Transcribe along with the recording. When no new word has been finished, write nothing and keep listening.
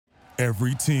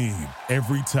Every team,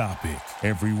 every topic,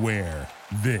 everywhere.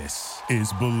 This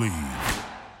is Believe.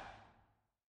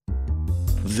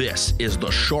 This is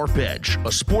The Sharp Edge,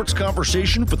 a sports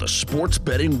conversation for the sports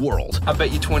betting world. I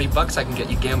bet you $20 I can get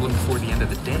you gambling before the end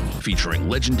of the day. Featuring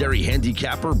legendary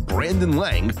handicapper Brandon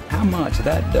Lang. How much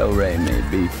that do-re may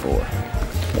be for?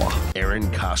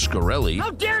 Aaron Coscarelli.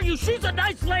 How dare you? She's a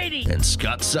nice lady. And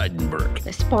Scott Seidenberg. The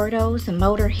sportos, the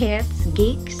motorheads,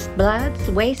 geeks, bloods,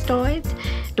 wastoids,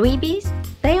 dweebies,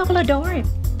 they all adore him.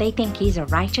 They think he's a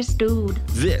righteous dude.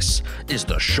 This is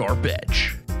The Sharp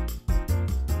Edge.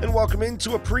 And welcome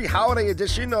into a pre-holiday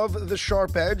edition of The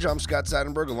Sharp Edge. I'm Scott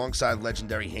Seidenberg alongside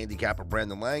legendary handicapper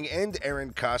Brandon Lang and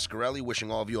Aaron Coscarelli,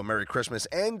 wishing all of you a Merry Christmas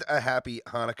and a Happy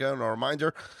Hanukkah. And a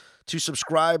reminder to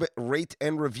subscribe, rate,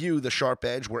 and review The Sharp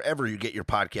Edge wherever you get your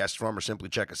podcasts from, or simply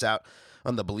check us out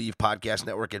on the Believe Podcast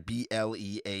Network at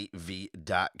BLEAV.com.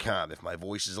 If my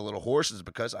voice is a little hoarse, it's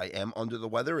because I am under the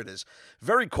weather. It is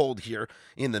very cold here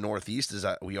in the Northeast as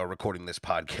we are recording this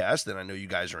podcast, and I know you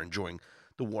guys are enjoying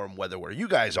the warm weather where you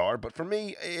guys are, but for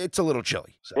me, it's a little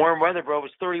chilly. So. Warm weather, bro. It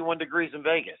was 31 degrees in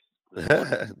Vegas.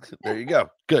 There you go.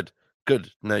 Good.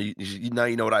 Now you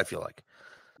know what I feel like.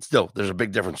 Still, there's a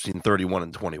big difference between 31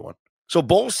 and 21. So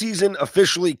bowl season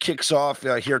officially kicks off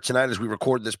here tonight as we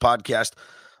record this podcast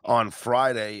on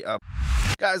Friday.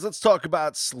 Guys, let's talk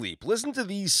about sleep. Listen to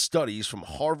these studies from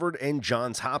Harvard and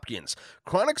Johns Hopkins.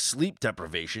 Chronic sleep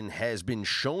deprivation has been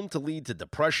shown to lead to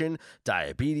depression,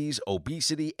 diabetes,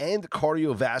 obesity, and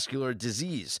cardiovascular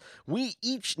disease. We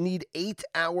each need 8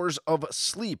 hours of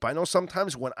sleep. I know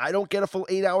sometimes when I don't get a full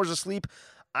 8 hours of sleep,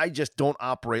 I just don't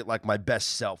operate like my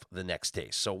best self the next day.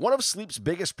 So one of sleep's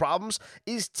biggest problems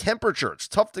is temperature. It's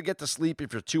tough to get to sleep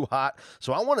if you're too hot.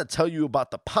 So I want to tell you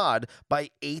about the Pod by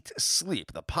 8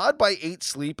 Sleep. The Pod by 8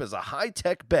 Sleep is a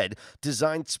high-tech bed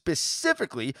designed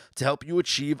specifically to help you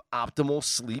achieve optimal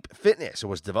sleep fitness. It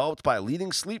was developed by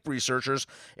leading sleep researchers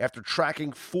after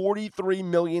tracking 43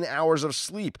 million hours of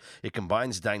sleep. It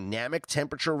combines dynamic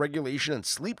temperature regulation and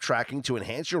sleep tracking to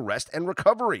enhance your rest and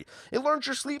recovery. It learns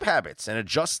your sleep habits and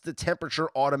adjusts the temperature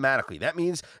automatically. That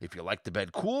means if you like the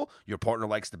bed cool, your partner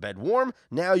likes the bed warm,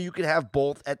 now you can have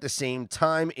both at the same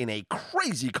time in a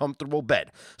crazy comfortable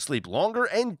bed. Sleep longer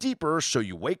and deeper so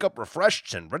you wake up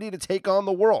refreshed and ready to take on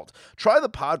the world. Try the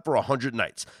Pod for 100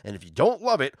 nights, and if you don't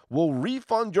love it, we'll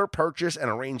refund your purchase and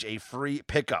arrange a free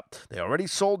pickup. They already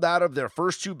sold out of their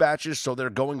first 2 batches, so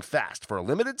they're going fast. For a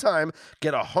limited time,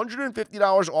 get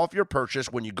 $150 off your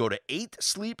purchase when you go to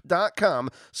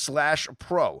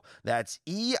 8sleep.com/pro. That's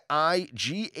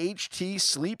EIGHT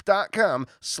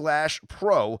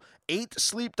sleep.com/pro,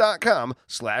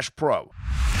 8sleep.com/pro.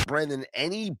 Brandon,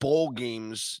 any bowl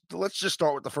games, let's just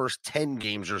start with the first 10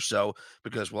 games or so,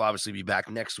 because we'll obviously be back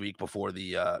next week before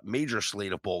the major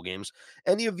slate of bowl games.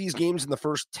 Any of these games in the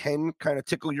first 10 kind of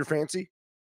tickle your fancy?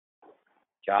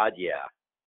 God, yeah.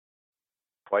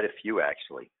 Quite a few,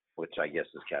 actually, which I guess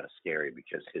is kind of scary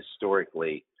because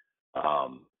historically,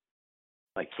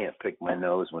 I can't pick my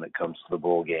nose when it comes to the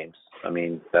bowl games. I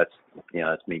mean, that's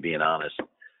me being honest.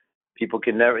 People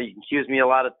can never accuse me of a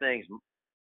lot of things,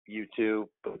 you two,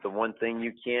 but the one thing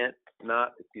you can't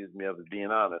not accuse me of is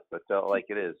being honest. I felt like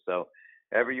it is. So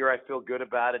every year I feel good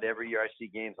about it. Every year I see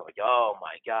games, I'm like, oh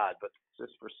my God. But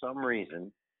just for some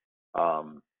reason,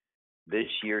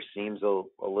 this year seems a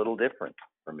little different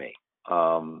for me.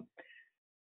 The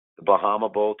Bahama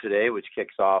Bowl today, which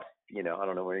kicks off, I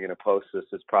don't know when you're going to post this.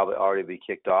 It's probably already be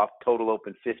kicked off. Total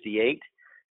open 58.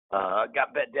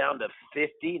 Got bet down to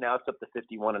 50. Now it's up to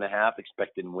 51.5,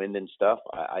 expecting wind and stuff.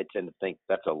 I tend to think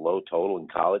that's a low total in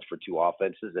college for 2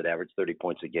 offenses that average 30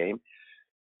 points a game.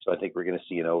 So I think we're going to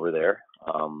see an over there.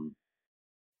 I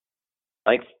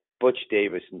think Butch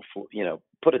Davis, and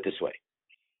put it this way.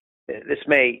 This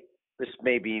may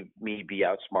be me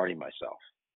outsmarting myself.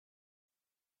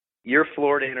 You're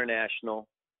Florida International,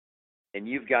 and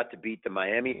you've got to beat the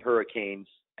Miami Hurricanes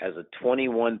as a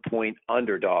 21-point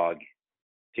underdog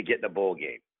to get in a bowl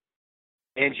game.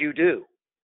 And you do.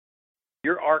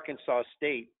 You're Arkansas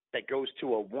State that goes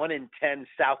to a 1-10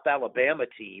 South Alabama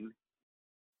team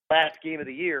last game of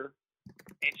the year,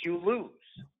 and you lose.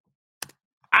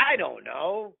 I don't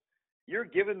know. You're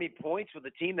giving me points with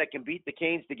a team that can beat the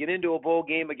Canes to get into a bowl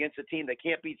game against a team that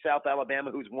can't beat South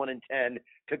Alabama, who's 1-10,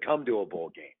 to come to a bowl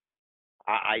game.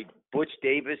 Butch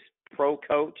Davis, pro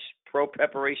coach, pro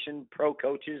preparation, pro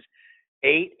coaches,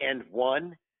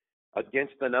 8-1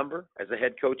 against the number as a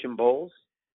head coach in bowls.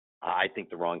 I think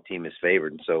the wrong team is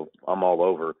favored, and so I'm all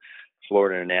over.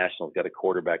 Florida International's got a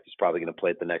quarterback that's probably going to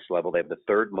play at the next level. They have the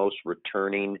 3rd most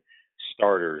returning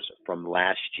starters from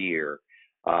last year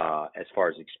as far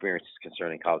as experience is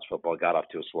concerned in college football. Got off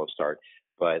to a slow start.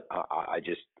 But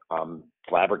I'm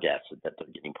flabbergasted that they're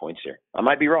getting points here. I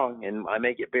might be wrong, and I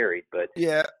may get buried, but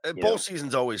yeah, bowl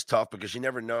season's always tough because you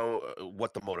never know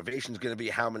what the motivation is going to be,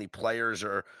 how many players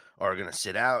are going to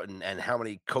sit out, and how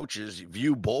many coaches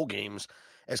view bowl games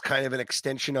as kind of an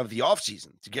extension of the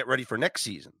offseason to get ready for next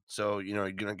season. So,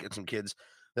 you're going to get some kids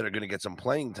that are going to get some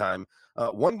playing time.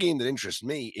 One game that interests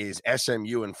me is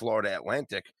SMU and Florida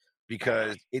Atlantic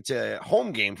because it's a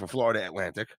home game for Florida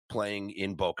Atlantic playing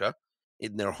in Boca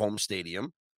in their home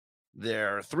stadium.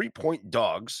 They're 3-point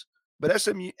dogs, but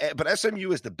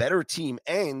SMU is the better team,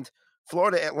 and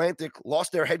Florida Atlantic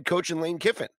lost their head coach in Lane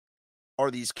Kiffin.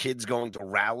 Are these kids going to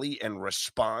rally and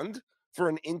respond for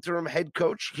an interim head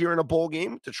coach here in a bowl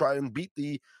game to try and beat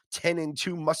the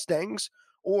 10-2 Mustangs,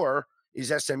 or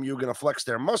is SMU going to flex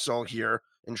their muscle here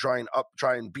and try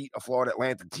and beat a Florida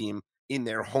Atlantic team in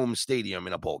their home stadium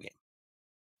in a bowl game?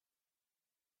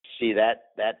 See, that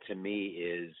to me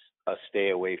is a stay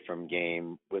away from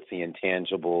game with the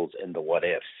intangibles and the what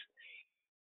ifs.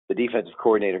 The defensive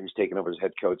coordinator who's taken over as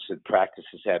head coach said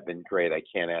practices have been great. I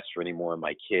can't ask for any more of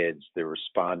my kids. They're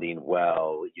responding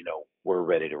well. We're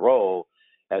ready to roll.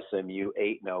 SMU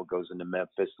 8-0 goes into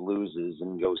Memphis, loses,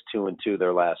 and goes 2-2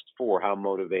 their last 4. How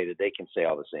motivated? They can say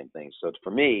all the same things. So for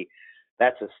me,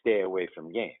 that's a stay away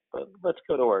from game. But let's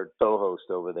go to our co-host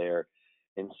over there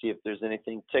and see if there's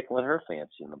anything tickling her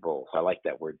fancy in the bowls. I like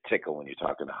that word tickle when you're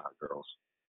talking to hot girls.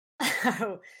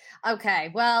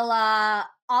 Okay. Well,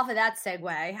 off of that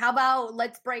segue, how about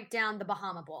let's break down the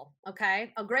Bahama Bowl?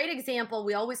 Okay. A great example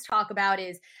we always talk about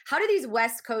is how do these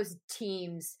West Coast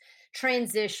teams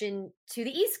transition to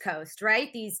the East Coast,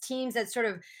 right? These teams that sort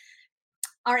of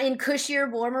are in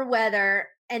cushier, warmer weather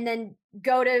and then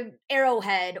go to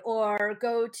Arrowhead or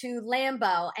go to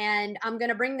Lambeau. And I'm going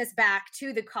to bring this back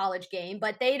to the college game,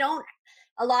 but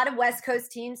a lot of West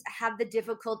Coast teams have the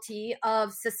difficulty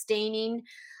of sustaining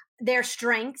their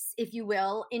strengths, if you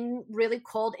will, in really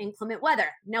cold, inclement weather.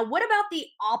 Now, what about the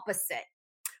opposite?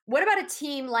 What about a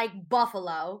team like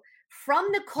Buffalo from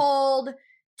the cold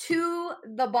to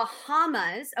the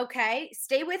Bahamas? Okay,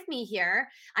 stay with me here.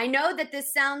 I know that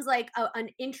this sounds like an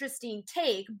interesting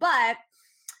take, but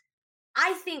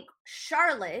I think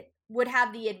Charlotte would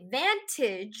have the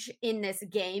advantage in this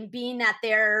game, being that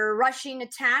their rushing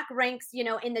attack ranks,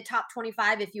 in the top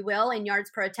 25, if you will, in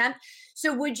yards per attempt.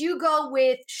 So would you go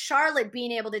with Charlotte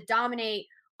being able to dominate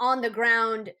on the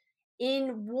ground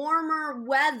in warmer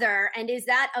weather? And is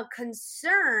that a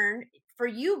concern for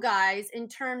you guys in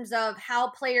terms of how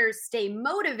players stay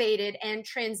motivated and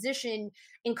transition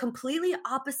in completely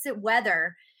opposite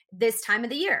weather this time of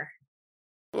the year?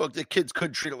 Well, the kids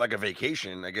could treat it like a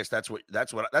vacation. I guess that's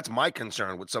my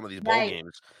concern with some of these bowl Right.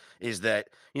 games is that,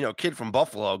 kid from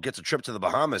Buffalo gets a trip to the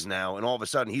Bahamas now, and all of a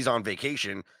sudden he's on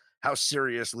vacation. How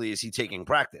seriously is he taking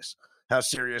practice? How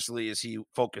seriously is he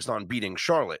focused on beating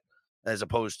Charlotte as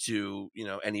opposed to,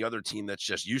 any other team that's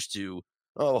just used to,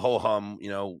 oh, ho hum,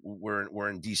 we're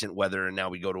in decent weather and now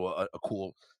we go to a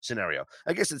cool scenario.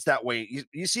 I guess it's that way.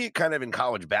 You see it kind of in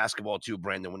college basketball too,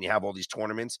 Brandon, when you have all these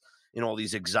tournaments in all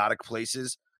these exotic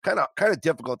places, kind of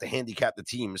difficult to handicap the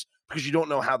teams because you don't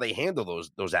know how they handle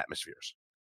those atmospheres.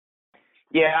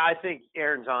 Yeah, I think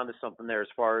Aaron's onto something there as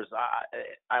far as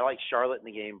I like Charlotte in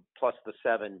the game plus the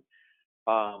 7.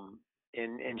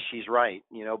 And she's right.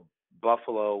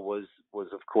 Buffalo was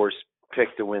of course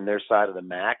picked to win their side of the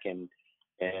MAC, and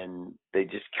they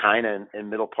just kind of in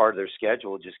middle part of their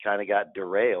schedule just kind of got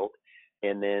derailed.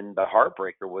 And then the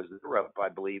heartbreaker was they were up, I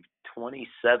believe,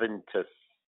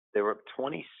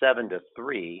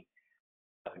 27-3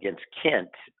 against Kent,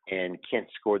 and Kent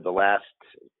scored the last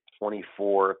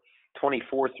 24-3.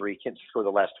 Kent scored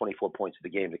the last 24 points of the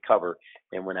game to cover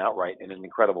and went outright in an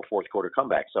incredible fourth quarter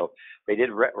comeback. So they did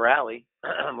rally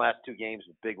last 2 games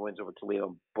with big wins over Toledo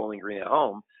and Bowling Green at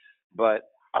home, but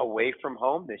away from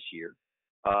home this year,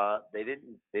 they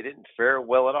didn't fare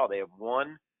well at all. They have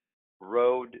 2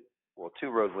 road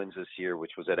wins this year,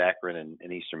 which was at Akron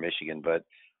and Eastern Michigan. But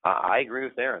I agree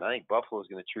with Aaron. I think Buffalo is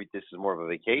going to treat this as more of a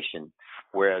vacation,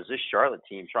 whereas this Charlotte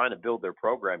team trying to build their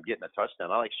program, getting a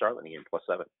touchdown. I like Charlotte in the game plus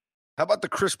 7. How about the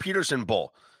Chris Peterson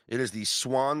Bowl? It is the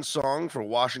swan song for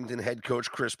Washington head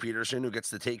coach Chris Peterson, who gets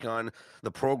to take on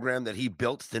the program that he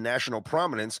built to national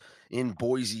prominence in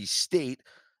Boise State.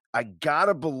 I got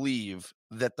to believe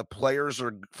that the players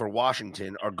for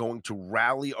Washington are going to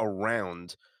rally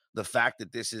around the fact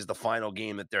that this is the final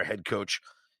game that their head coach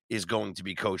is going to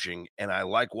be coaching. And I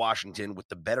like Washington with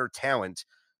the better talent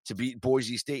to beat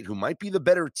Boise State, who might be the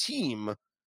better team.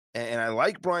 And I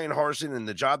like Brian Harsin and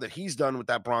the job that he's done with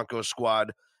that Broncos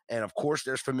squad. And of course,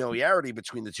 there's familiarity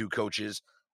between the two coaches.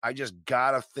 I just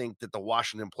gotta think that the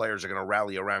Washington players are going to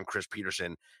rally around Chris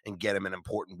Peterson and get him an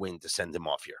important win to send him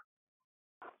off here.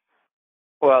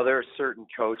 Well, there are certain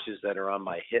coaches that are on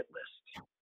my hit list.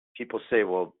 People say,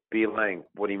 well, B. Lang,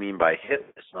 what do you mean by hit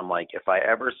list? And I'm like, if I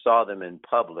ever saw them in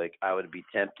public, I would be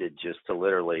tempted just to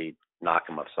literally knock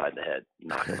them upside the head,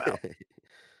 knock them out.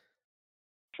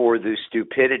 For the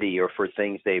stupidity or for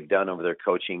things they've done over their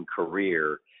coaching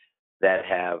career that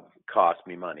have cost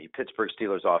me money. Pittsburgh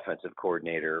Steelers offensive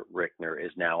coordinator Rickner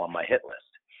is now on my hit list.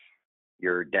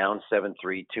 You're down 7-3,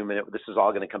 2-minute. This is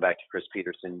all going to come back to Chris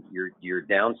Peterson. You're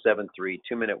down 7-3,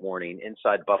 2-minute warning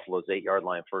inside Buffalo's 8-yard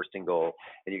line, 1st and goal,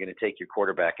 and you're going to take your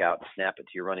quarterback out and snap it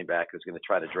to your running back who's going to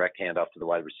try to direct handoff to the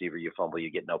wide receiver. You fumble,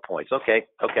 you get no points. Okay.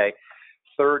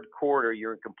 Third quarter,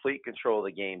 you're in complete control of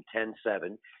the game,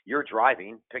 10-7. You're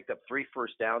driving, picked up 3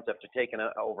 first downs after taking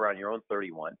over on your own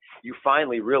 31. You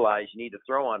finally realize you need to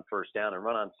throw on first down and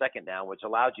run on second down, which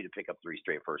allowed you to pick up 3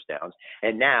 straight first downs.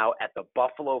 And now at the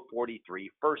Buffalo 43,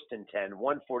 1st and 10,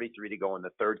 1:43 to go in the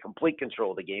third, complete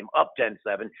control of the game, up 10-7.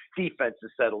 Defense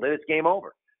is settled in. It's game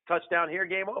over. Touchdown here,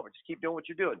 game over. Just keep doing what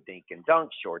you're doing. Dink and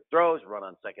dunk, short throws, run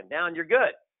on second down. You're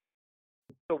good.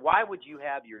 So why would you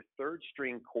have your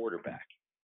third-string quarterback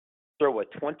throw a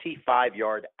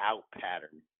 25-yard out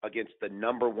pattern against the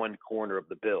number 1 corner of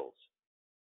the Bills?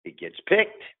 It gets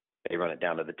picked. They run it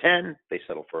down to the 10. They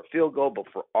settle for a field goal. But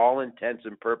for all intents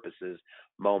and purposes,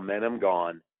 momentum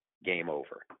gone, game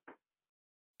over.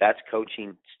 That's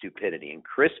coaching stupidity. And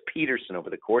Chris Peterson, over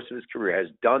the course of his career,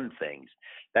 has done things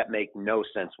that make no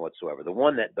sense whatsoever. The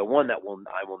one that I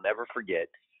will never forget.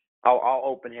 I'll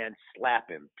open hand slap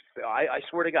him. I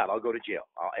swear to God, I'll go to jail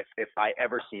if I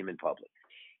ever see him in public.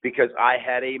 Because I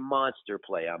had a monster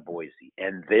play on Boise,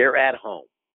 and they're at home,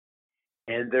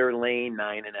 and they're laying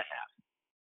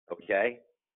 9.5. Okay?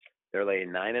 They're laying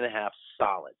 9.5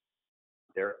 solid.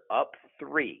 They're up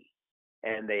 3,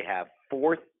 and they have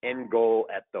 4th and goal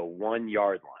at the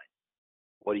 1-yard line.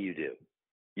 What do?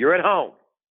 You're at home.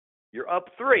 You're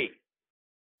up 3.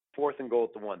 4th and goal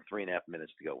at the 1, 3.5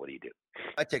 minutes to go. What do?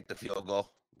 I take the field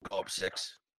goal, go up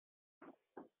 6,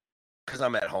 because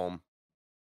I'm at home.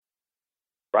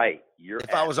 Right.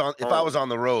 If I was on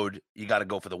the road, you got to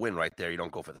go for the win right there. You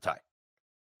don't go for the tie.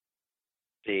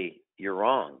 See, you're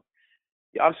wrong.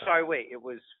 I'm sorry. Wait, it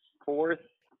was 4th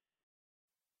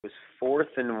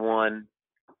and 1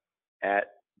 at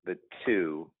the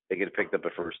 2. They could have picked up a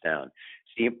first down.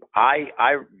 See,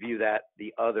 I view that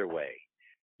the other way.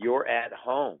 You're at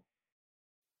home.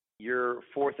 You're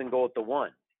 4th and goal at the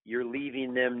 1. You're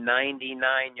leaving them 99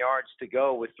 yards to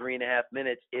go with 3.5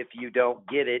 minutes. If you don't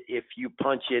get it, if you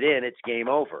punch it in, it's game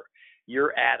over.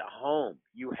 You're at home.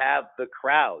 You have the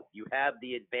crowd. You have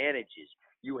the advantages.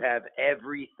 You have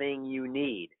everything you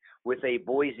need with a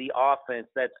Boise offense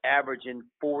that's averaging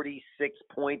 46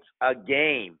 points a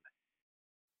game.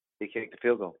 They kicked the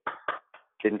field goal.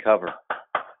 Didn't cover.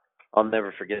 I'll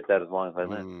never forget that as long as I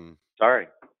live. Sorry.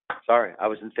 I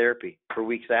was in therapy for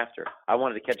weeks after. I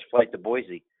wanted to catch a flight to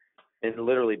Boise and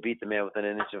literally beat the man within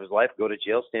an inch of his life, go to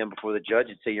jail, stand before the judge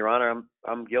and say, Your Honor,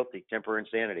 I'm guilty, temporary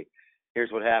insanity.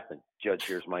 Here's what happened. Judge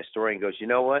hears my story and goes, you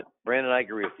know what, Brandon, I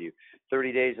agree with you.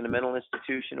 30 days in a mental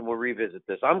institution and we'll revisit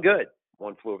this. I'm good.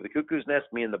 One flew over the cuckoo's nest,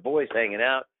 me and the boys hanging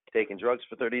out, taking drugs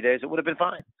for 30 days. It would have been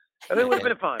fine. It would have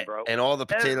been fine, bro. And all the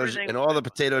potatoes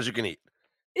you can eat.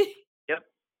 Yep.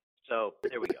 So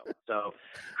there we go. So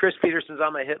Chris Peterson's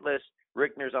on my hit list.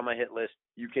 Rickner's on my hit list.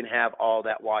 You can have all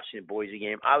that Washington Boise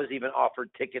game. I was even offered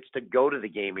tickets to go to the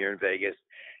game here in Vegas.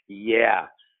 Yeah,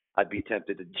 I'd be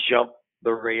tempted to jump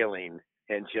the railing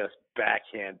and just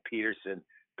backhand Peterson.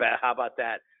 How about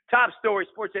that? Top story,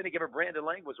 sports giver Brandon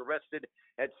Lang was arrested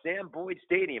at Sam Boyd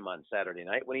Stadium on Saturday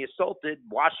night when he assaulted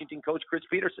Washington coach Chris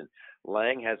Peterson.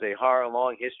 Lang has a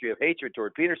long history of hatred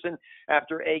toward Peterson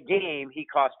after a game he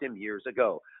cost him years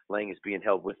ago. Lang is being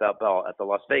held without bail at the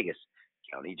Las Vegas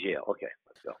County Jail. Okay,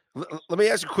 let's go. Let me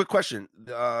ask you a quick question.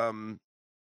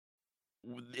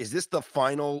 Is this the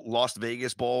final Las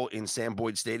Vegas Bowl in Sam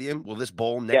Boyd Stadium? Will this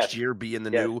bowl next year be in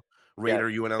the new Raider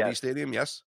UNLV Stadium?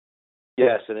 Yes?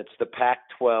 Yes, and it's the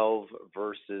Pac-12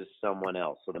 versus someone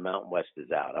else. So the Mountain West is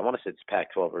out. I want to say it's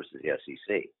Pac-12 versus the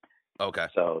SEC. Okay.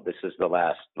 So this is the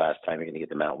last time you're going to get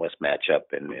the Mountain West matchup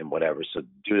and whatever. So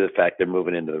due to the fact they're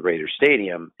moving into the Raider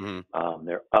Stadium,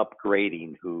 they're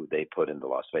upgrading who they put in the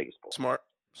Las Vegas Bowl. Smart.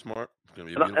 It's gonna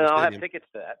be a and I'll have tickets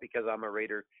to that because I'm a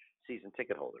Raider season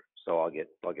ticket holder. So I'll get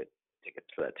tickets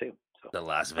for that too. So, the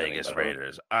Las Vegas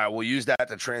Raiders. All right, we'll use that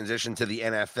to transition to the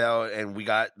NFL, and we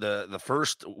got the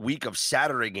first week of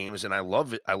Saturday games, and I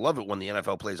love it. I love it when the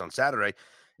NFL plays on Saturday,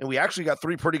 and we actually got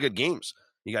 3 pretty good games.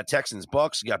 You got Texans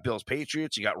Bucks, you got Bills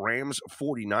Patriots, you got Rams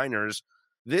 49ers.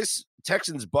 this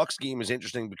Texans-Bucks game is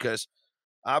interesting because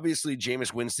obviously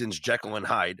Jameis Winston's Jekyll and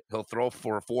Hyde. He'll throw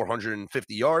for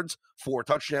 450 yards, 4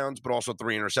 touchdowns, but also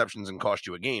 3 interceptions and cost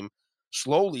you a game.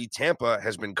 Slowly, Tampa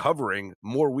has been covering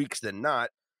more weeks than not.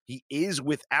 He is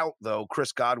without, though,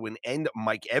 Chris Godwin and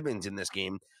Mike Evans in this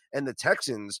game. And the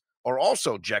Texans are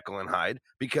also Jekyll and Hyde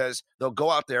because they'll go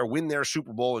out there, win their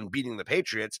Super Bowl and beating the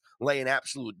Patriots, lay an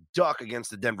absolute duck against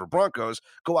the Denver Broncos,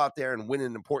 go out there and win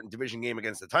an important division game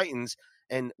against the Titans.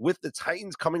 And with the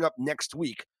Titans coming up next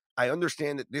week, I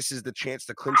understand that this is the chance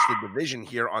to clinch the division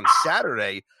here on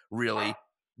Saturday, really.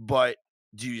 But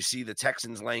do you see the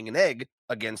Texans laying an egg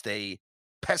against a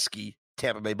pesky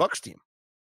Tampa Bay Bucks team?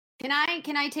 Can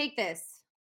I take this?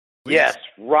 Please. Yes,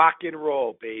 rock and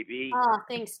roll, baby. Oh,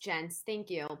 thanks, gents.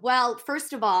 Thank you. Well,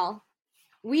 first of all,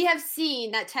 we have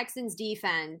seen that Texans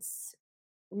defense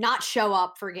not show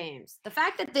up for games. The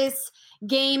fact that this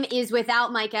game is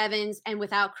without Mike Evans and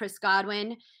without Chris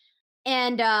Godwin,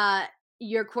 and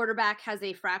your quarterback has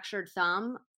a fractured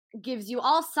thumb, gives you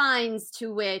all signs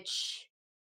to which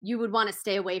you would want to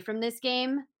stay away from this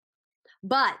game.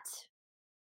 But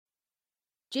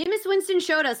Jameis Winston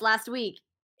showed us last week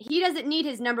he doesn't need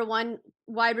his number 1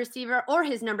 wide receiver or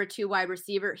his number 2 wide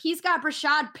receiver. He's got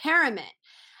Brashad Perriman,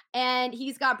 and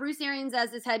he's got Bruce Arians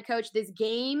as his head coach. This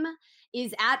game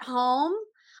is at home,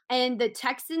 and the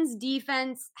Texans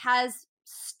defense has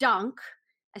stunk,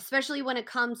 especially when it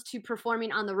comes to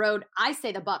performing on the road. I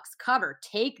say the Bucks cover.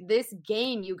 Take this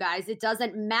game, you guys. It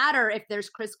doesn't matter if there's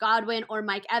Chris Godwin or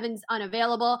Mike Evans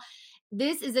unavailable.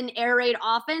 This is an air raid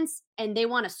offense, and they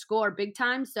want to score big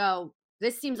time. So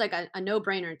this seems like a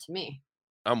no-brainer to me.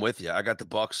 I'm with you. I got the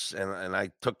Bucks, and I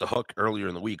took the hook earlier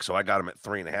in the week, so I got them at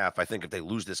 3.5. I think if they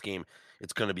lose this game,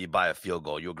 it's going to be by a field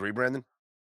goal. You agree, Brandon?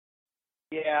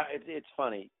 Yeah, it's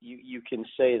funny. You can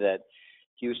say that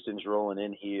Houston's rolling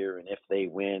in here, and if they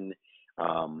win,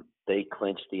 they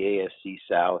clinch the AFC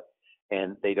South,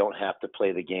 and they don't have to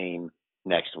play the game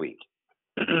next week.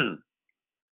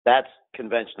 That's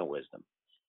conventional wisdom.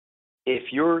 If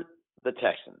you're the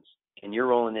Texans and you're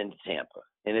rolling into Tampa,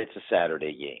 and it's a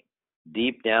Saturday game,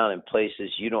 deep down in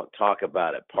places you don't talk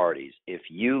about at parties, if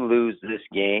you lose this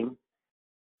game,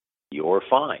 you're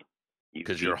fine.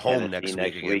 Because you're home next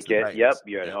week against the Titans. Yep,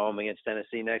 you're at home against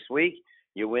Tennessee next week.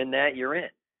 You win that, you're in.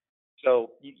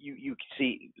 So you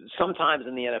see, sometimes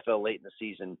in the NFL late in the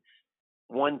season,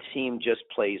 one team just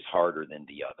plays harder than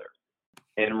the other.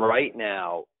 And right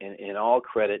now, in all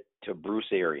credit to Bruce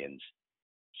Arians,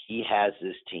 he has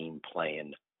this team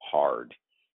playing hard.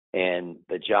 And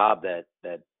the job that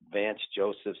Vance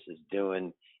Josephs is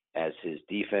doing as his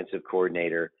defensive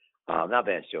coordinator, not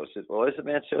Vance Joseph. Well, is it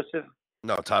Vance Joseph?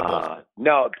 No, Todd Bowles.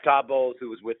 No, Todd Bowles, who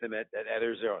was with him at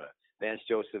Arizona. Vance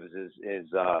Joseph is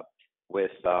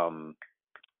with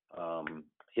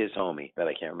his homie that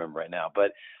I can't remember right now.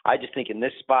 But I just think in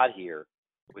this spot here,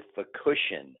 with the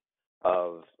cushion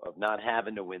of not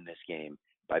having to win this game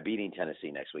by beating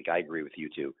Tennessee next week, I agree with you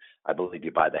too. I believe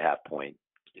you buy the half point,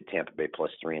 Tampa Bay plus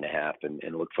 3.5,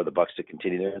 and look for the Bucs to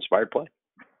continue their inspired play.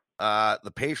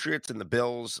 The Patriots and the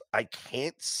Bills, I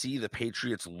can't see the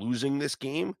Patriots losing this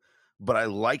game, but I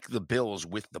like the Bills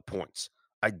with the points.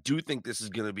 I do think this is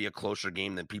going to be a closer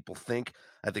game than people think.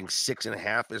 I think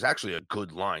 6.5 is actually a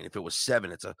good line. If it was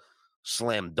 7, it's a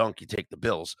slam dunk. You take the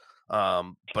Bills.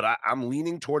 But I'm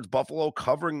leaning towards Buffalo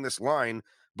covering this line.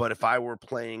 But if I were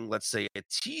playing, let's say, a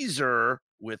teaser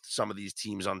with some of these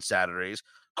teams on Saturdays,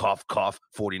 cough, cough,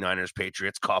 49ers,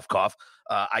 Patriots, cough, cough,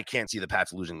 I can't see the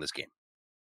Pats losing this game.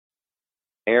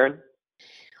 Aaron?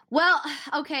 Well,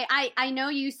 okay, I know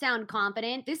you sound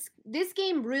confident. This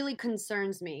game really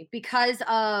concerns me because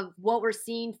of what we're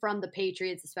seeing from the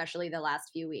Patriots, especially the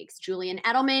last few weeks. Julian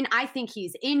Edelman, I think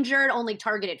he's injured, only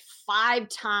targeted 5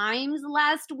 times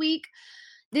last week.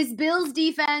 This Bills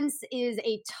defense is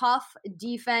a tough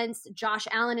defense. Josh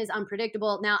Allen is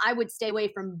unpredictable. Now, I would stay away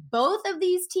from both of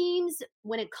these teams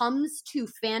when it comes to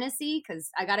fantasy because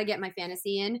I got to get my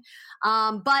fantasy in.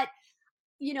 But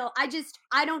you know,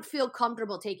 I don't feel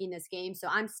comfortable taking this game, so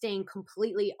I'm staying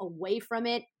completely away from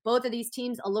it. Both of these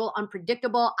teams a little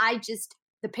unpredictable.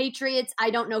 The Patriots, I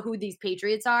don't know who these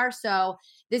Patriots are, so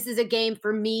this is a game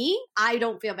for me I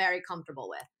don't feel very comfortable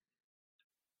with.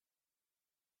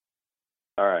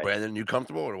 All right. Brandon, you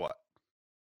comfortable or what?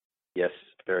 Yes,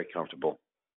 very comfortable.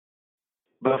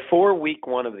 Before week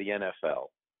 1 of the NFL,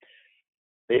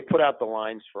 they put out the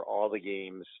lines for all the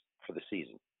games for the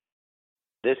season.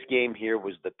 This game here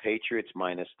was the Patriots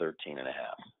minus 13.5.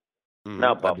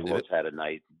 Now Buffalo's had a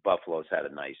nice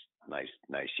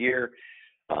year.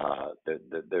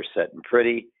 They're setting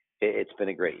pretty. It's been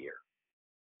a great year.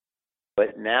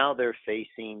 But now they're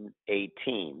facing a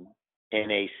team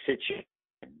in a situation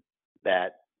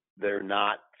that they're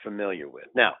not familiar with.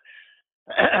 Now,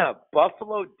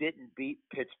 Buffalo didn't beat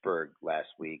Pittsburgh last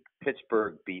week.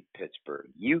 Pittsburgh beat Pittsburgh.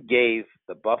 You gave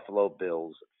the Buffalo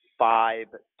Bills 5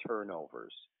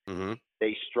 turnovers. Mm-hmm.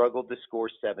 They struggled to score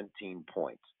 17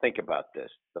 points. Think about this.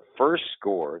 The first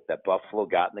score that Buffalo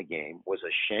got in the game was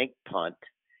a shank punt.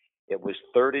 It was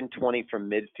 3rd and 20 from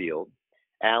midfield.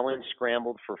 Allen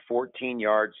scrambled for 14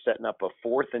 yards, setting up a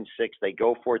 4th and 6. They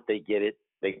go for it. They get it.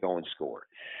 They go and score.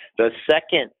 The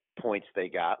second points they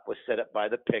got was set up by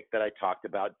the pick that I talked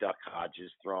about, Duck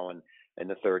Hodges throwing in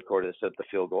the third quarter to set up the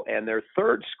field goal. And their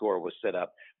third score was set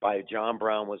up by John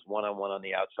Brown was one-on-one on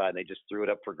the outside, and they just threw it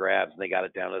up for grabs, and they got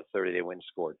it down to the 30. They went and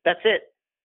scored. That's it.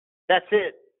 That's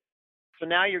it. So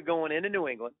now you're going into New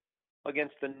England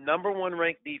against the number 1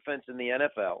 ranked defense in the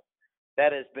NFL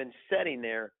that has been sitting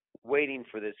there waiting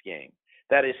for this game.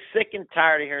 That is sick and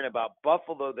tired of hearing about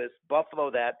Buffalo this, Buffalo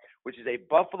that, which is a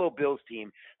Buffalo Bills team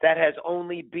that has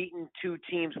only beaten 2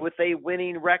 teams with a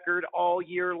winning record all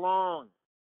year long.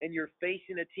 And you're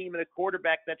facing a team and a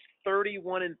quarterback that's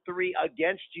 31-3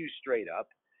 against you straight up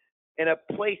in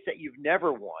a place that you've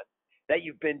never won, that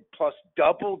you've been plus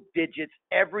double digits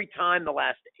every time the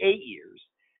last 8 years.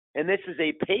 And this is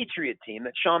a Patriot team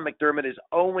that Sean McDermott is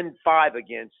 0-5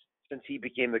 against since he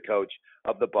became the coach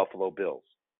of the Buffalo Bills.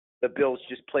 The Bills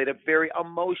just played a very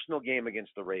emotional game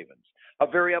against the Ravens, a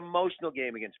very emotional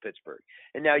game against Pittsburgh.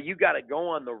 And now you got to go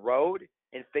on the road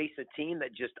and face a team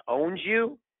that just owns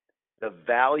you. The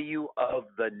value of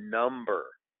the number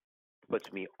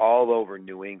puts me all over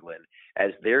New England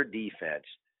as their defense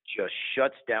just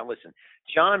shuts down. Listen,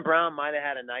 John Brown might have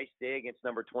had a nice day against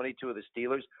number 22 of the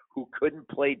Steelers, who couldn't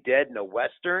play dead in a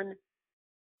Western.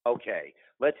 Okay,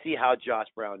 let's see how John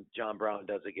Brown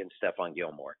does against Stephon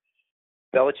Gilmore.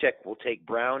 Belichick will take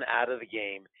Brown out of the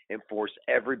game and force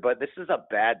everybody. This is a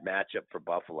bad matchup for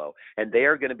Buffalo, and they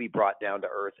are going to be brought down to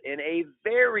earth in a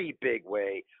very big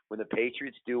way when the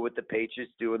Patriots do what the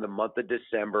Patriots do in the month of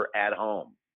December at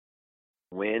home.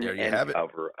 Win and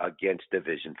cover against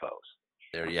division foes.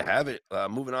 There you have it.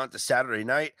 Moving on to Saturday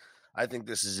night, I think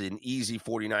this is an easy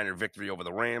 49er victory over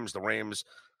the Rams. The Rams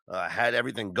had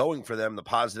everything going for them, the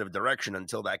positive direction,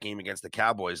 until that game against the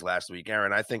Cowboys last week.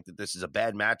 Aaron, I think that this is a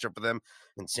bad matchup for them,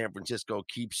 and San Francisco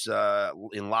keeps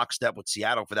in lockstep with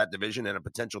Seattle for that division and a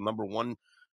potential number 1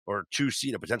 or 2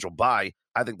 seed, a potential bye.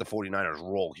 I think the 49ers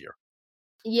roll here.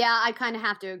 Yeah, I kind of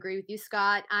have to agree with you,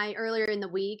 Scott. I earlier in the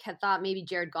week had thought maybe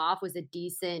Jared Goff was a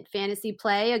decent fantasy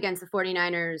play against the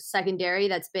 49ers secondary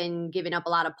that's been giving up a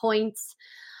lot of points.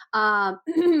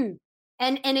 And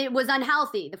it was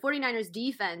unhealthy. The 49ers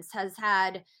defense has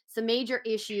had some major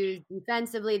issues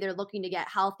defensively. They're looking to get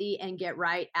healthy and get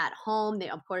right at home. They,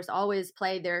 of course, always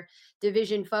play their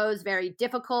division foes very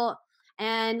difficult.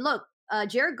 And look,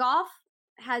 Jared Goff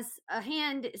has a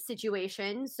hand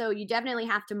situation, so you definitely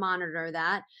have to monitor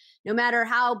that. No matter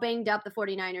how banged up the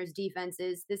 49ers defense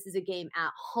is, this is a game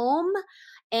at home.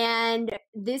 And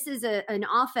this is an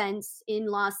offense in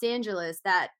Los Angeles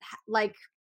that, like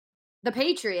the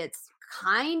Patriots,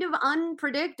 kind of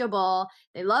unpredictable.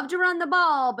 They love to run the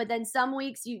ball, but then some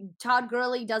weeks Todd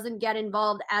Gurley doesn't get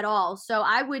involved at all. So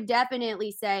I would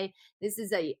definitely say this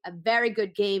is a very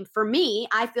good game. For me,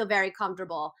 I feel very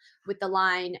comfortable with the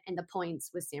line and the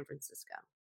points with San Francisco.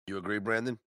 You agree,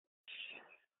 Brandon?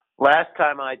 Last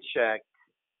time I checked,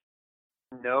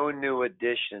 no new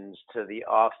additions to the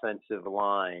offensive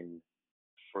line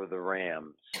for the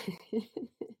Rams.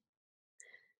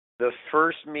 The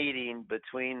first meeting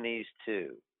between these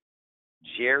two,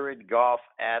 Jared Goff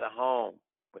at home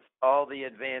with all the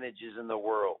advantages in the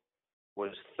world, was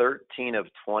 13 of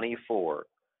 24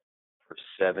 for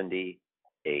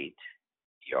 78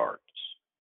 yards.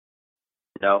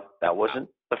 No, that wasn't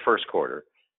the first quarter.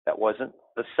 That wasn't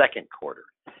the second quarter.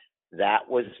 That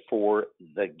was for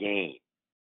the game.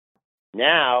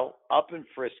 Now, up in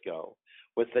Frisco,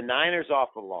 with the Niners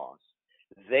off a loss,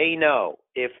 they know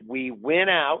if we win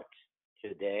out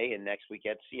today and next week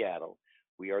at Seattle,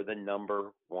 we are the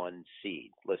number 1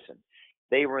 seed. Listen,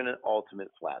 they were in an ultimate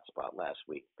flat spot last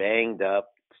week. Banged up,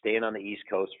 staying on the East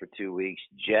Coast for 2 weeks,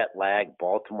 jet lag,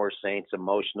 Baltimore Saints,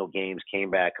 emotional games,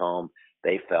 came back home.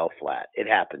 They fell flat. It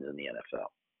happens in the NFL.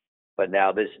 But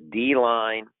now this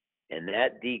D-line and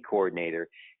that D coordinator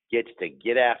gets to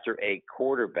get after a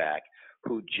quarterback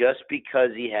who, just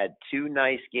because he had 2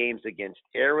 nice games against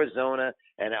Arizona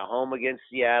and at home against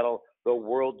Seattle, the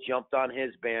world jumped on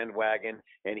his bandwagon,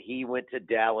 and he went to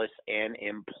Dallas and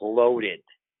imploded.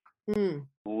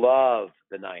 Love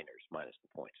the Niners minus the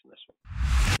points in this one.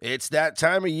 It's that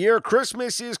time of year.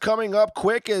 Christmas is coming up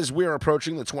quick as we're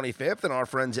approaching the 25th, and our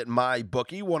friends at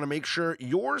MyBookie want to make sure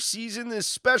your season is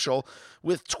special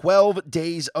with 12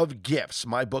 days of gifts.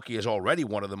 MyBookie is already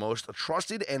one of the most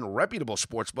trusted and reputable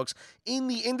sportsbooks in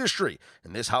the industry.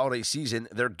 And this holiday season,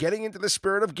 they're getting into the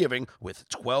spirit of giving with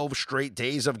 12 straight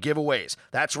days of giveaways.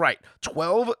 That's right,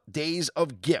 12 days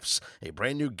of gifts. A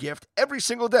brand new gift every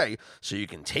single day so you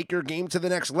can take your game to the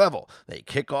next level. They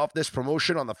kick off this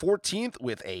promotion on the 14th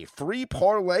with a free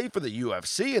parlay for the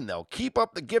UFC, and they'll keep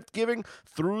up the gift giving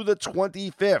through the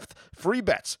 25th. Free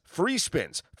bets, free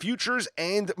spins, futures,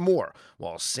 and more.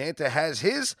 While Santa has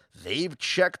his, they've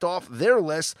checked off their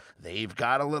list. They've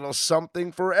got a little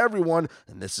something for everyone,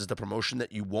 and this is the promotion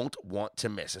that you won't want to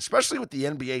miss, especially with the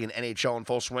NBA and NHL in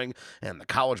full swing and the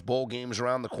college bowl games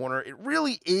around the corner. It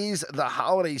really is the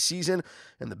holiday season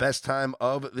and the best time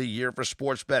of the year for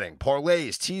sports betting.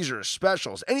 Parlays, teasers,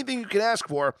 specials, anything you can ask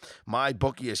for,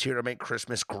 MyBookie is here to make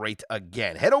Christmas great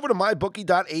again. Head over to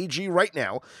mybookie.ag right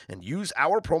now and use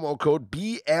our promo code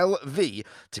BLV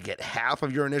to get half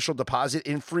of your initial deposit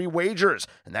in free wagers.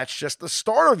 And that's just the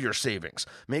start of your savings.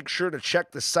 Make sure to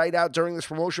check the site out during this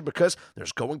promotion because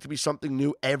there's going to be something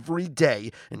new every day,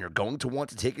 and you're going to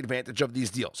want to take advantage of these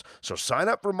deals. So sign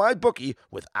up for MyBookie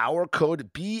with our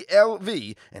code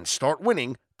BLV and start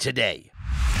winning today.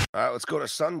 All right, let's go to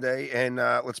Sunday, and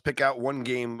let's pick out one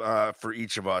game for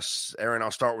each of us. Aaron,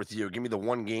 I'll start with you. Give me the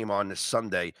one game on this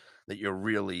Sunday that you're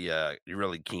really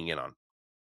keying in on.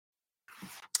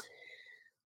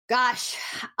 Gosh.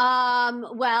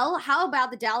 Well, how about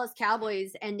the Dallas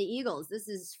Cowboys and the Eagles? This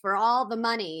is for all the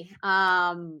money.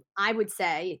 I would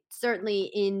say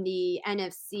certainly in the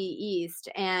NFC East,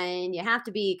 and you have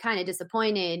to be kind of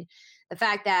disappointed the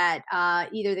fact that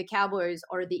either the Cowboys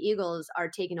or the Eagles are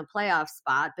taking a playoff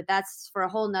spot, but that's for a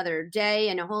whole nother day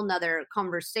and a whole nother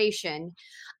conversation.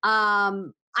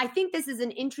 I think this is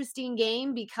an interesting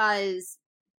game because,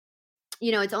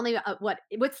 it's only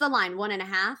what's the line?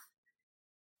 1.5?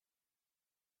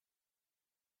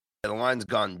 The line's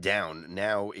gone down.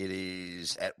 Now it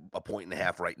is at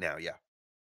 1.5 right now. Yeah.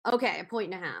 Okay,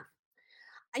 1.5.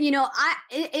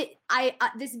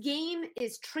 This game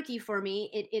is tricky for me.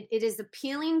 It is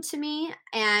appealing to me,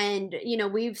 and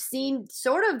we've seen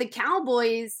sort of the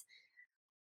Cowboys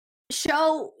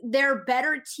show their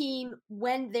better team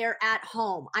when they're at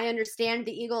home. I understand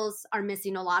the Eagles are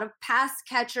missing a lot of pass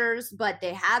catchers, but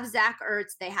they have Zach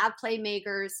Ertz, they have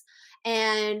playmakers,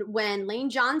 and when Lane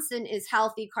Johnson is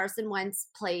healthy, Carson Wentz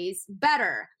plays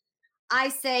better. I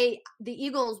say the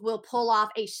Eagles will pull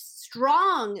off a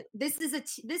strong. This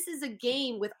is a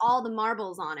game with all the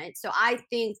marbles on it. So I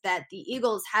think that the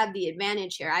Eagles have the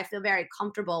advantage here. I feel very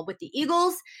comfortable with the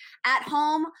Eagles at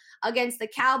home against the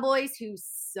Cowboys, who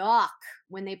suck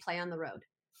when they play on the road.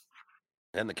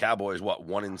 And the Cowboys,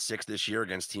 1-6 this year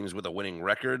against teams with a winning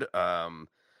record?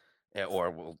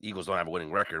 Eagles don't have a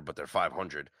winning record, but they're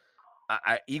 500.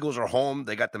 Eagles are home.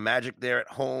 They got the magic there at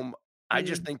home. I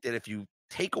just think that if you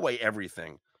take away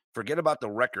everything, forget about the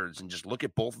records, and just look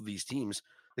at both of these teams,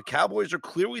 the Cowboys are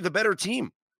clearly the better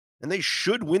team, and they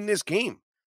should win this game.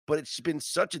 But it's been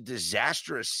such a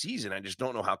disastrous season. I just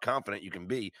don't know how confident you can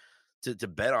be to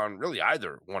bet on really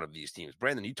either one of these teams.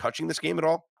 Brandon, you touching this game at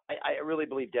all? I really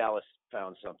believe Dallas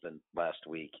found something last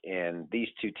week, and these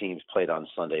two teams played on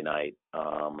Sunday night,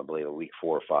 I believe week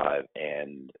 4 or 5,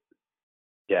 and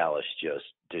Dallas just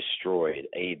destroyed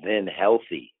a then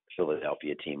healthy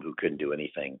Philadelphia team who couldn't do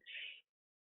anything.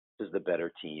 This is the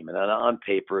better team. And on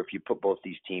paper, if you put both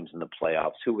these teams in the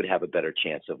playoffs, who would have a better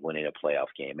chance of winning a playoff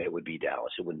game? It would be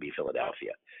Dallas. It wouldn't be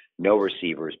Philadelphia. No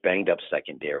receivers, banged up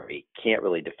secondary, can't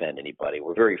really defend anybody.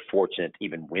 We're very fortunate to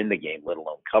even win the game, let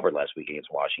alone cover last week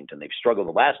against Washington. They've struggled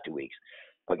the last 2 weeks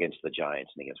against the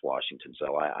Giants and against Washington.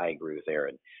 So I agree with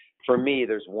Aaron. For me,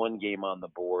 there's one game on the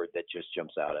board that just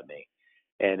jumps out at me,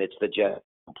 and it's the Jets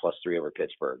 +3 over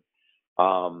Pittsburgh.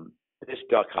 This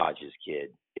Duck Hodges kid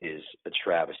is a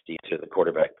travesty to the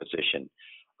quarterback position.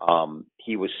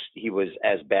 He was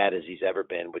as bad as he's ever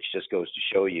been, which just goes to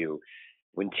show you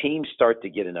when teams start to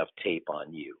get enough tape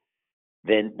on you,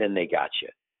 then they got you,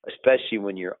 especially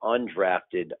when you're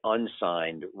undrafted,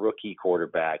 unsigned rookie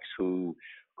quarterbacks who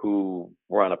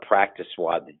were on a practice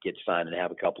squad that get signed and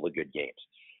have a couple of good games.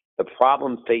 The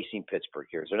problem facing Pittsburgh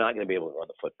here is they're not going to be able to run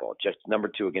the football. Just number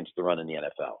 2 against the run in the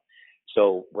NFL.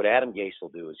 So what Adam Gase will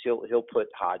do is he'll put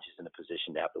Hodges in a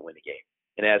position to have to win the game.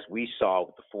 And as we saw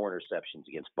with the 4 interceptions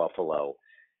against Buffalo,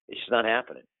 it's just not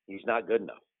happening. He's not good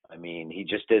enough. I mean, he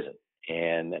just isn't.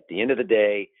 And at the end of the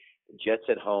day, the Jets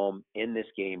at home in this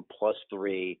game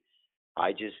 +3,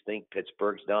 I just think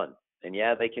Pittsburgh's done. And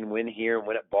yeah, they can win here and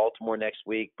win at Baltimore next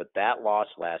week, but that loss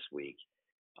last week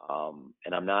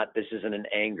And this isn't an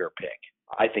anger pick.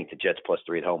 I think the Jets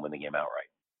 +3 at home win the game outright.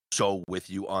 So with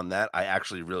you on that, I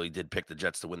actually really did pick the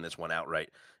Jets to win this one outright.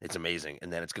 It's amazing.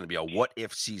 And then it's going to be a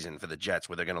what-if season for the Jets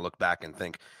where they're going to look back and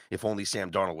think, if only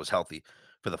Sam Darnold was healthy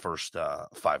for the first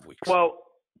 5 weeks. Well,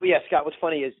 yeah, Scott, what's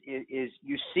funny is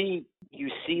you see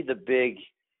the big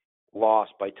loss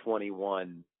by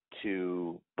 21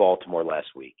 to Baltimore last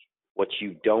week. What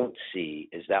you don't see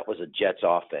is that was a Jets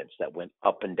offense that went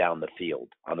up and down the field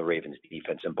on the Ravens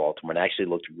defense in Baltimore and actually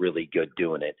looked really good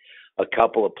doing it. A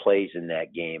couple of plays in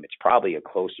that game, it's probably a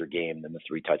closer game than the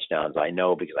 3 touchdowns. I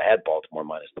know because I had Baltimore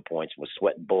minus the points and was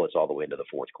sweating bullets all the way into the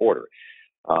fourth quarter.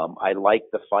 I like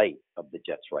the fight of the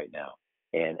Jets right now.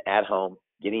 And at home,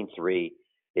 getting 3,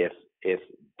 if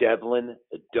Devlin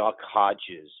the Duck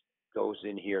Hodges goes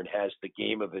in here and has the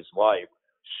game of his life,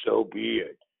 so be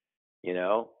it. You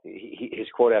know, his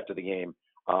quote after the game,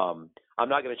 I'm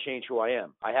not going to change who I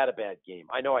am. I had a bad game.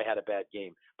 I know I had a bad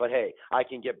game, but hey, I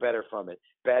can get better from it.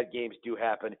 Bad games do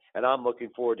happen, and I'm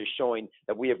looking forward to showing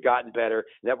that we have gotten better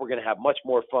and that we're going to have much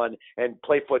more fun and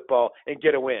play football and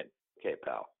get a win. Okay,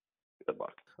 pal. Good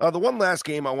luck. The one last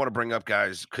game I want to bring up,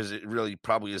 guys, because it really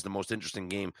probably is the most interesting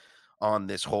game on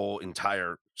this whole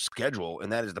entire schedule,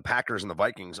 and that is the Packers and the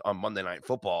Vikings on Monday Night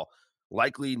Football.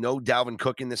 Likely no Dalvin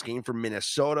Cook in this game for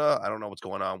Minnesota. I don't know what's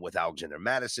going on with Alexander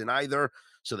Mattison either,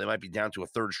 so they might be down to a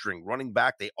third-string running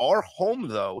back. They are home,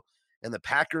 though, and the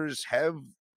Packers have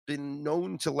been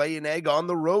known to lay an egg on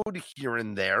the road here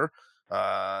and there.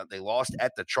 They lost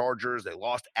at the Chargers. They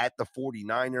lost at the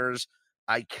 49ers.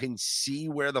 I can see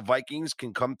where the Vikings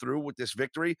can come through with this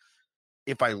victory.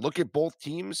 If I look at both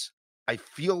teams, I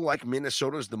feel like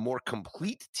Minnesota is the more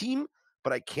complete team,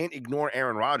 but I can't ignore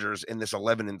Aaron Rodgers in this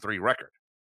 11-3 record.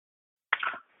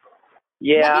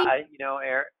 Yeah,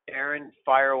 Aaron,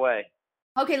 fire away.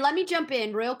 Okay, let me jump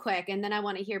in real quick, and then I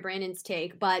want to hear Brandon's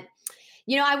take. But,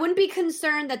 I wouldn't be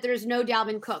concerned that there's no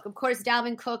Dalvin Cook. Of course,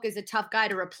 Dalvin Cook is a tough guy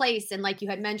to replace. And like you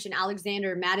had mentioned,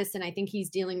 Alexander Mattison, I think he's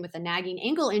dealing with a nagging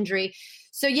ankle injury.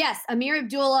 So, yes, Amir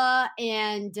Abdullah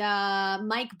and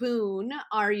Mike Boone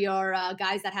are your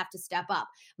guys that have to step up.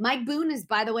 Mike Boone is,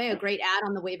 by the way, a great ad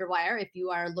on the waiver wire if you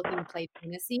are looking to play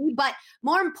fantasy. But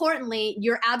more importantly,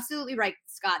 you're absolutely right,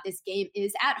 Scott. This game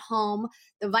is at home.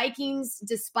 The Vikings,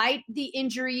 despite the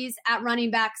injuries at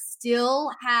running back,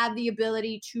 still have the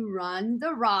ability to run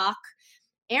the rock.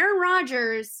 Aaron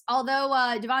Rodgers, although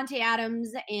Devontae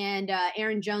Adams and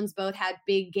Aaron Jones both had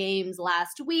big games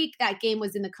last week, that game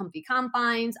was in the comfy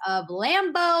confines of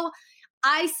Lambeau.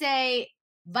 I say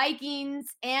Vikings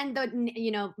and the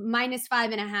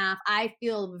 -5.5. I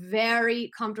feel very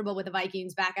comfortable with the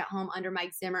Vikings back at home under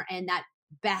Mike Zimmer and that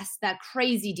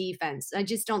crazy defense. I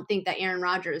just don't think that Aaron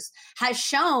Rodgers has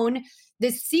shown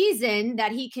this season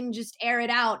that he can just air it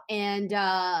out and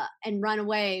run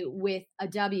away with a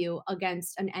W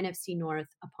against an NFC North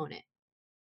opponent.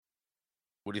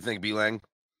 What do you think, B-Lang?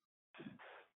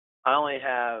 I only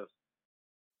have,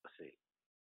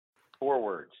 4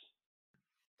 words.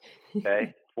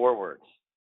 Okay, 4 words.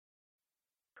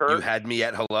 Kurt, you had me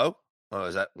at hello? Oh,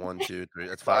 is that 1, 2, 3?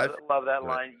 That's 5? Love that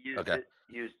line. Okay.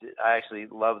 Used it. I actually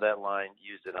love that line.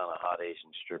 Used it on a hot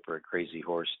Asian stripper at Crazy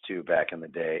Horse 2 back in the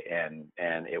day,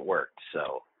 and it worked.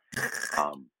 So,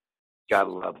 gotta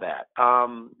love that.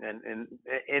 And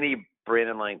any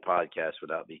Brandon Lang podcast would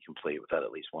not be complete without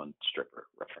at least one stripper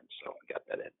reference. So I got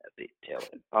that in at the tail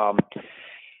end.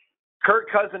 Kirk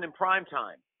Cousins in prime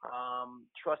time.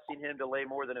 Trusting him to lay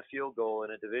more than a field goal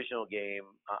in a divisional game.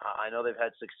 I know they've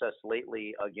had success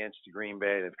lately against Green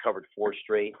Bay. They've covered 4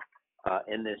 straight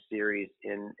in this series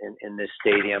in this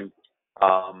stadium.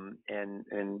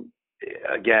 And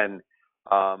again,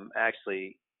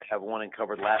 actually have won and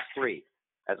covered last 3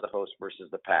 as a host versus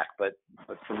the Pack. But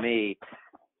for me,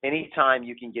 anytime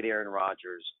you can get Aaron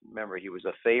Rodgers, remember he was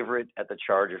a favorite at the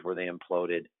Chargers where they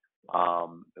imploded.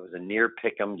 It was a near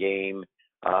pick'em game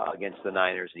against the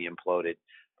Niners. He imploded.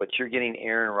 But you're getting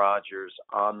Aaron Rodgers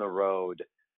on the road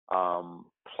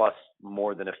plus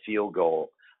more than a field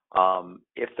goal.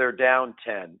 If they're down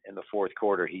 10 in the fourth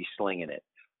quarter, he's slinging it.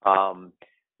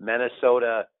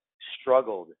 Minnesota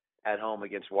struggled at home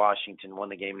against Washington, won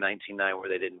the game 19-9 where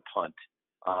they didn't punt.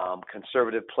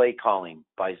 Conservative play calling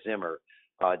by Zimmer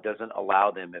doesn't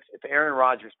allow them. If Aaron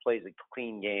Rodgers plays a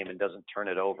clean game and doesn't turn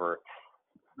it over,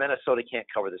 Minnesota can't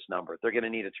cover this number. They're going to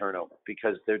need a turnover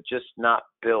because they're just not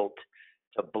built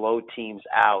to blow teams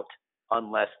out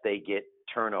unless they get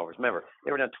turnovers. Remember,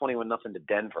 they were down 21-0 to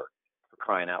Denver, for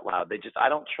crying out loud. I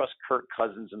don't trust Kirk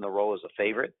Cousins in the role as a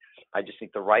favorite. I just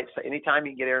think anytime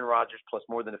you get Aaron Rodgers plus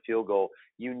more than a field goal,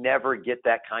 you never get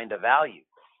that kind of value.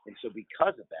 And so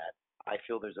because of that, I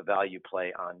feel there's a value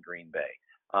play on Green Bay.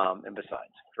 And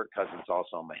besides, Kirk Cousins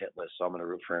also on my hit list, so I'm going to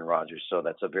root for Aaron Rodgers. So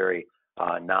that's a very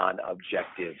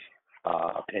non-objective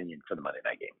opinion for the Monday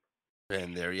night game.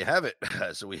 And there you have it.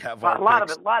 So we have a lot of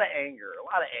anger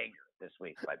this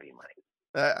week by B-Money.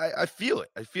 I feel it.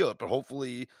 But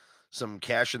hopefully some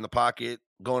cash in the pocket,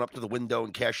 going up to the window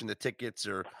and cashing the tickets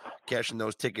or cashing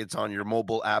those tickets on your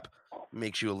mobile app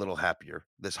makes you a little happier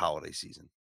this holiday season.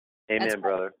 Amen,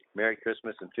 brother. Merry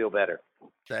Christmas and feel better.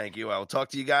 Thank you. I will talk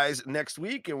to you guys next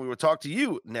week, and we will talk to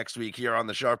you next week here on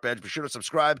The Sharp Edge. Be sure to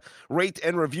subscribe, rate,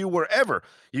 and review wherever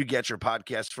you get your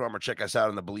podcast from, or check us out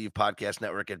on the Believe Podcast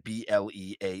Network at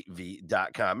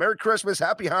BLEAV.com. Merry Christmas.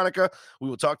 Happy Hanukkah. We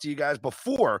will talk to you guys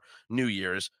before New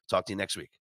Year's. Talk to you next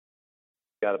week.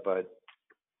 Got it, bud.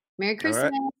 Merry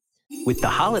Christmas. With the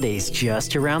holidays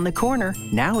just around the corner,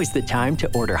 now is the time to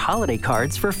order holiday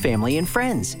cards for family and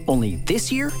friends. Only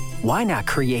this year, why not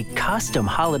create custom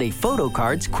holiday photo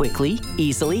cards quickly,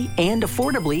 easily, and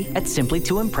affordably at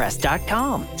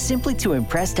simplytoimpress.com.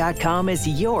 Simplytoimpress.com is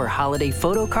your holiday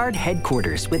photo card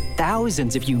headquarters with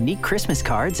thousands of unique Christmas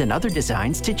cards and other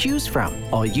designs to choose from.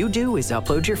 All you do is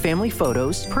upload your family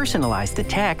photos, personalize the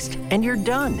text, and you're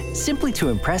done.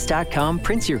 Simplytoimpress.com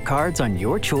prints your cards on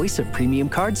your choice of premium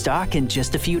cardstock in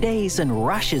just a few days and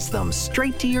rushes them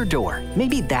straight to your door.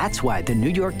 Maybe that's why the New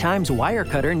York Times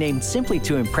Wirecutter named Simply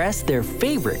to Impress their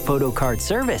favorite photo card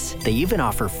service. They even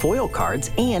offer foil cards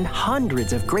and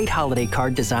hundreds of great holiday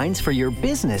card designs for your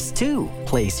business, too.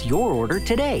 Place your order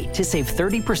today to save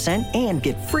 30% and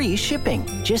get free shipping.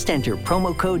 Just enter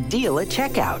promo code DEAL at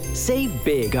checkout. Save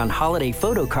big on holiday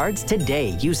photo cards today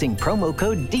using promo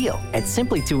code DEAL at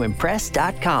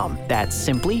simplytoimpress.com. That's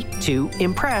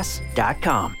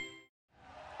simplytoimpress.com.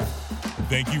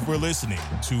 Thank you for listening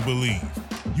to Believe.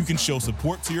 You can show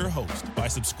support to your host by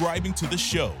subscribing to the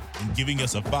show and giving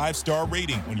us a 5-star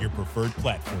rating on your preferred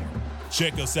platform.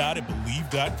 Check us out at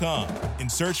Believe.com and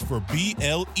search for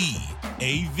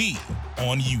BLEAV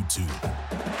on YouTube.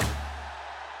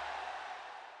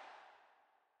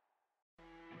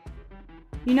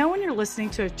 You know when you're listening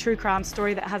to a true crime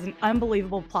story that has an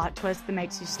unbelievable plot twist that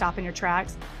makes you stop in your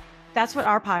tracks? That's what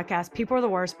our podcast, People Are the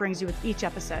Worst, brings you with each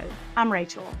episode. I'm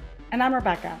Rachel. And I'm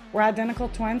Rebecca. We're identical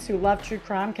twins who love true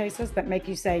crime cases that make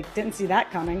you say, didn't see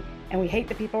that coming, and we hate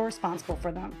the people responsible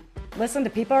for them. Listen to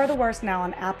People Are the Worst now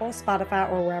on Apple, Spotify,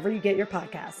 or wherever you get your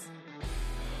podcasts.